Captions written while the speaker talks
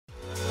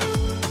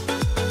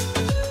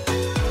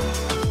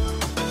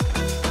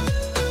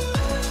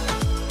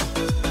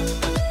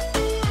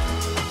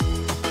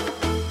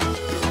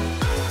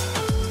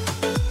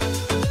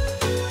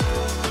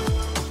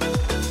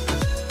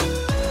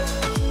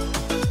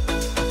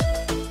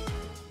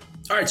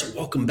All right, so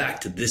welcome back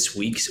to this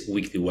week's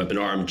weekly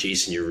webinar. I'm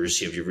Jason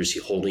Yarusi of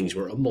Yarusi Holdings.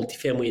 We're a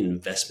multifamily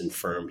investment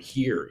firm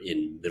here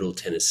in Middle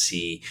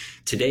Tennessee.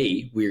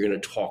 Today, we're going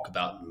to talk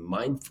about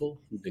mindful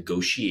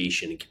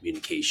negotiation and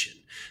communication.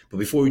 But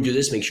before we do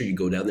this, make sure you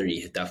go down there,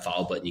 you hit that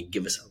follow button, you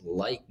give us a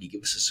like, you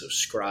give us a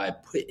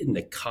subscribe, put in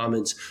the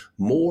comments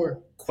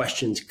more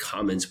questions,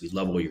 comments. We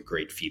love all your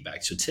great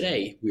feedback. So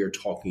today, we are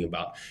talking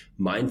about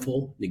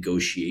mindful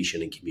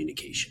negotiation and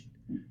communication.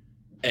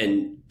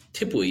 And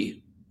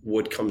typically,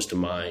 what comes to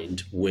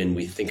mind when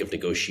we think of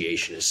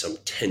negotiation is some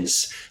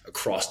tense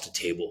across the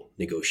table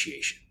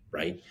negotiation,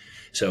 right?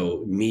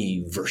 So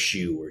me versus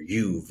you or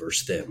you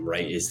versus them,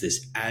 right? Is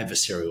this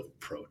adversarial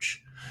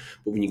approach.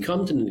 But when you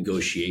come to the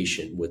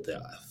negotiation with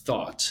the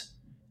thought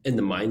and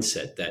the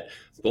mindset that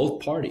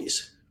both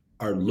parties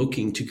are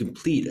looking to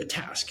complete a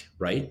task,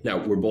 right? Now,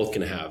 we're both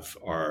going to have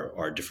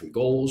our different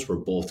goals. We're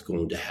both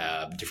going to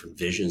have different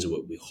visions of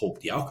what we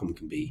hope the outcome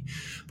can be.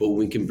 But when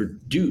we can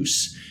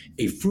produce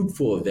a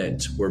fruitful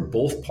event where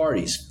both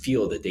parties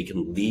feel that they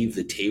can leave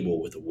the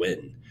table with a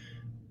win,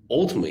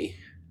 ultimately,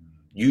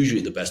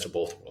 usually the best of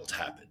both worlds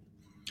happen.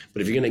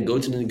 But if you're going to go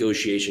to the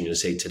negotiation, you're going to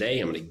say, today,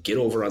 I'm going to get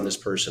over on this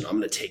person. I'm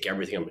going to take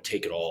everything. I'm going to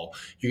take it all.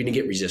 You're going to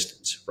get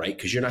resistance, right?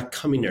 Because you're not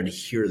coming there to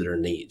hear their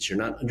needs. You're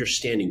not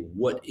understanding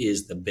what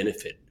is the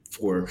benefit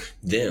for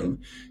them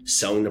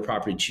selling the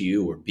property to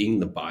you or being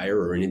the buyer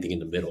or anything in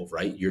the middle,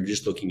 right? You're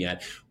just looking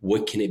at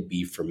what can it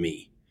be for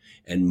me?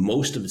 And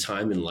most of the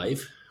time in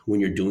life, when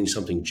you're doing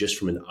something just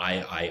from an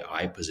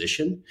I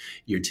position,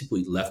 you're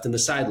typically left in the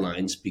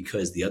sidelines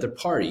because the other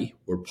party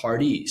or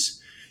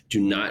parties do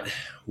not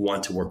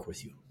want to work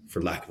with you,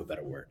 for lack of a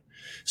better word.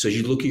 So as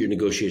you look at your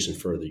negotiation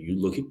further, you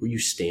look at where you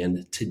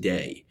stand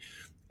today.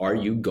 Are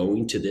you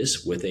going to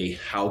this with a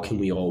how can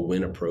we all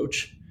win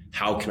approach?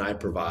 How can I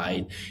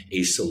provide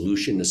a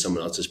solution to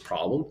someone else's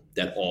problem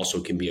that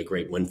also can be a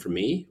great win for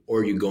me?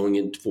 Or are you going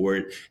in for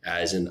it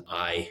as an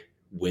I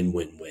win?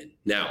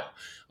 Now,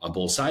 on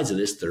both sides of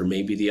this, there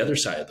may be the other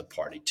side of the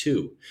party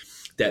too,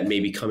 that may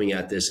be coming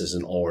at this as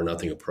an all or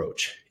nothing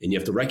approach. And you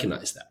have to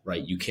recognize that,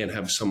 right? You can't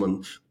have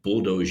someone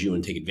bulldoze you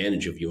and take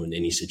advantage of you in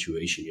any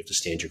situation. You have to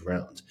stand your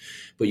ground.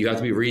 But you have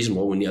to be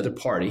reasonable when the other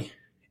party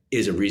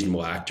is a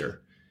reasonable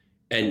actor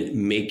and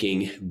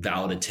making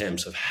valid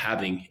attempts of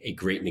having a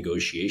great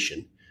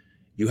negotiation.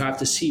 You have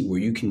to see where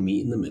you can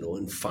meet in the middle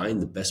and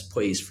find the best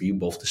place for you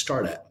both to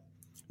start at.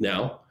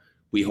 Now,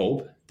 we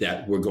hope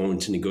that we're going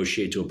to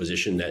negotiate to a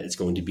position that it's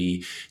going to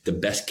be the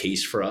best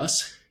case for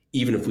us,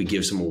 even if we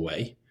give some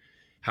away.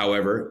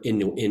 However, in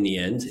the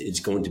end, it's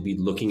going to be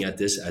looking at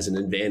this as an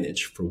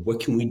advantage for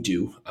what can we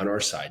do on our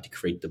side to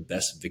create the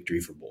best victory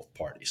for both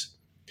parties.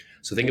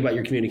 So think about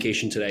your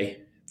communication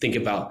today. Think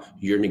about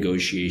your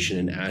negotiation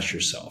and ask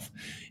yourself,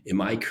 am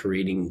I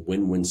creating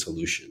win-win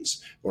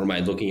solutions, or am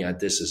I looking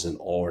at this as an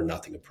all or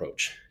nothing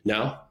approach?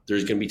 Now,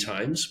 there's going to be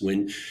times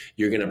when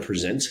you're going to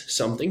present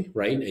something,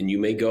 right? And you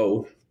may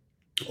go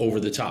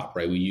over the top,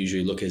 right? We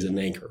usually look as an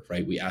anchor,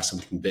 right? We ask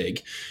something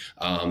big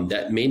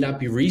that may not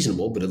be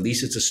reasonable, but at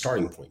least it's a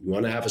starting point. You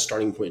want to have a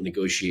starting point in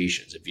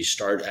negotiations. If you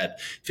start at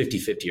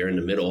 50-50 or in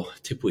the middle,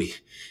 typically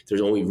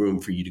there's only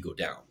room for you to go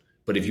down.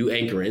 But if you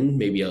anchor in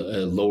maybe a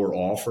lower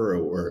offer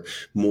or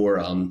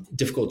more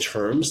difficult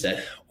terms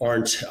that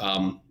aren't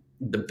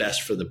the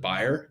best for the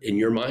buyer in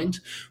your mind,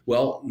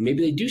 well,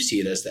 maybe they do see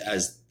it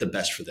as the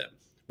best for them,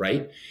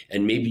 right?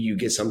 And maybe you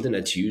get something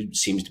that to you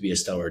seems to be a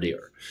stellar deal.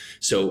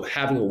 So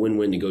having a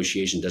win-win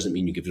negotiation doesn't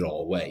mean you give it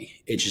all away.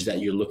 It's just that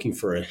you're looking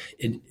for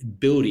an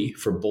ability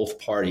for both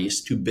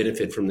parties to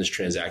benefit from this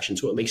transaction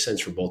so it makes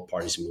sense for both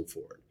parties to move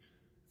forward.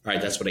 All right,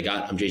 that's what I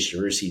got. I'm Jason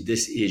Yarusi.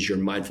 This is your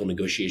mindful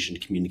negotiation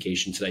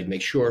communication today.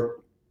 Make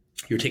sure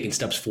you're taking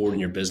steps forward in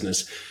your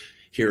business.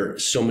 Hear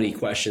so many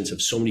questions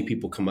of so many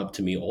people come up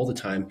to me all the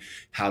time.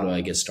 How do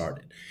I get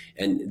started?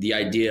 And the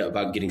idea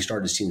about getting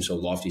started seems so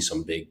lofty,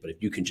 so big, but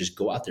if you can just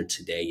go out there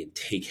today and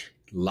take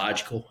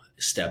logical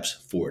steps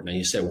forward. Now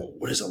you say, well,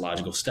 what is a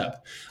logical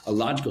step? A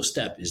logical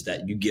step is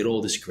that you get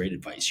all this great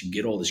advice, you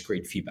get all this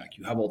great feedback,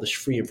 you have all this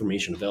free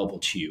information available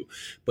to you,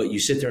 but you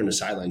sit there on the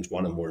sidelines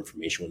wanting more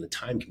information when the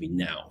time can be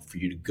now for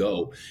you to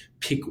go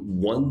pick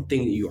one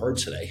thing that you heard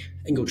today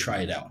and go try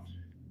it out.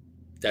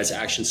 That's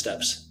action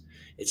steps.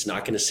 It's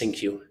not going to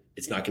sink you.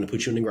 It's not going to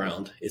put you in the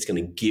ground. It's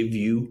going to give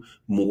you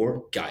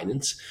more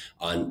guidance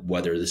on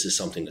whether this is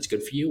something that's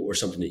good for you or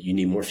something that you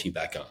need more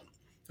feedback on.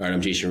 All right,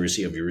 I'm Jason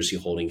Yarusi of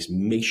Yarusi Holdings.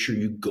 Make sure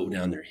you go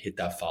down there, hit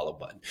that follow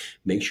button.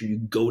 Make sure you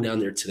go down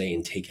there today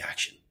and take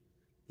action.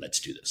 Let's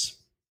do this.